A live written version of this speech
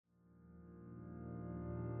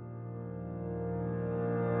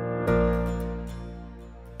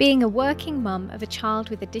Being a working mum of a child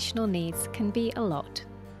with additional needs can be a lot.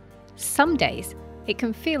 Some days, it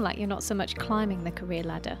can feel like you're not so much climbing the career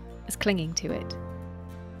ladder as clinging to it.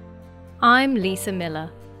 I'm Lisa Miller,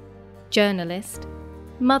 journalist,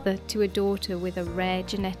 mother to a daughter with a rare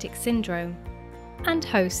genetic syndrome, and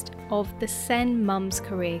host of the SEN Mums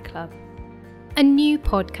Career Club, a new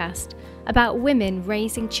podcast about women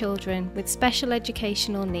raising children with special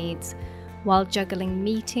educational needs while juggling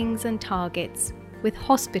meetings and targets with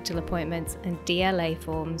hospital appointments and DLA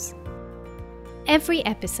forms. Every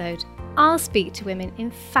episode, I'll speak to women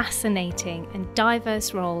in fascinating and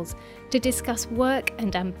diverse roles to discuss work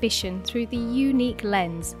and ambition through the unique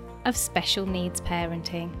lens of special needs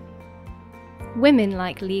parenting. Women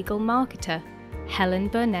like legal marketer Helen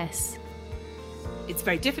Burness. It's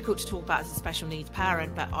very difficult to talk about as a special needs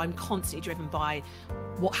parent, but I'm constantly driven by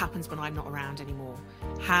what happens when I'm not around anymore.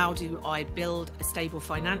 How do I build a stable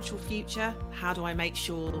financial future? How do I make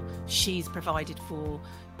sure she's provided for?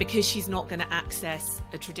 Because she's not going to access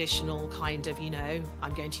a traditional kind of,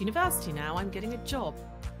 I'm going to university now, I'm getting a job.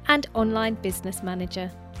 And online business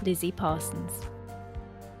manager Lizzie Parsons.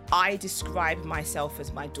 I describe myself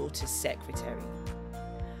as my daughter's secretary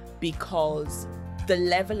because the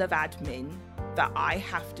level of admin that I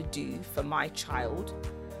have to do for my child,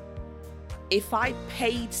 if I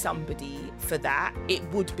paid somebody for that, it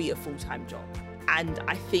would be a full-time job. And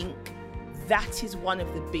I think that is one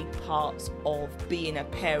of the big parts of being a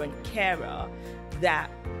parent carer that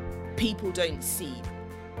people don't see.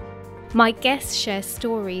 My guests share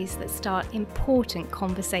stories that start important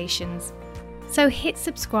conversations. So hit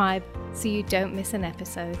subscribe so you don't miss an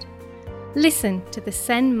episode. Listen to the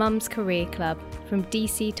SEN Mums Career Club from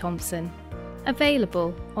DC Thompson,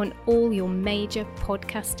 available on all your major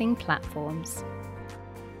podcasting platforms.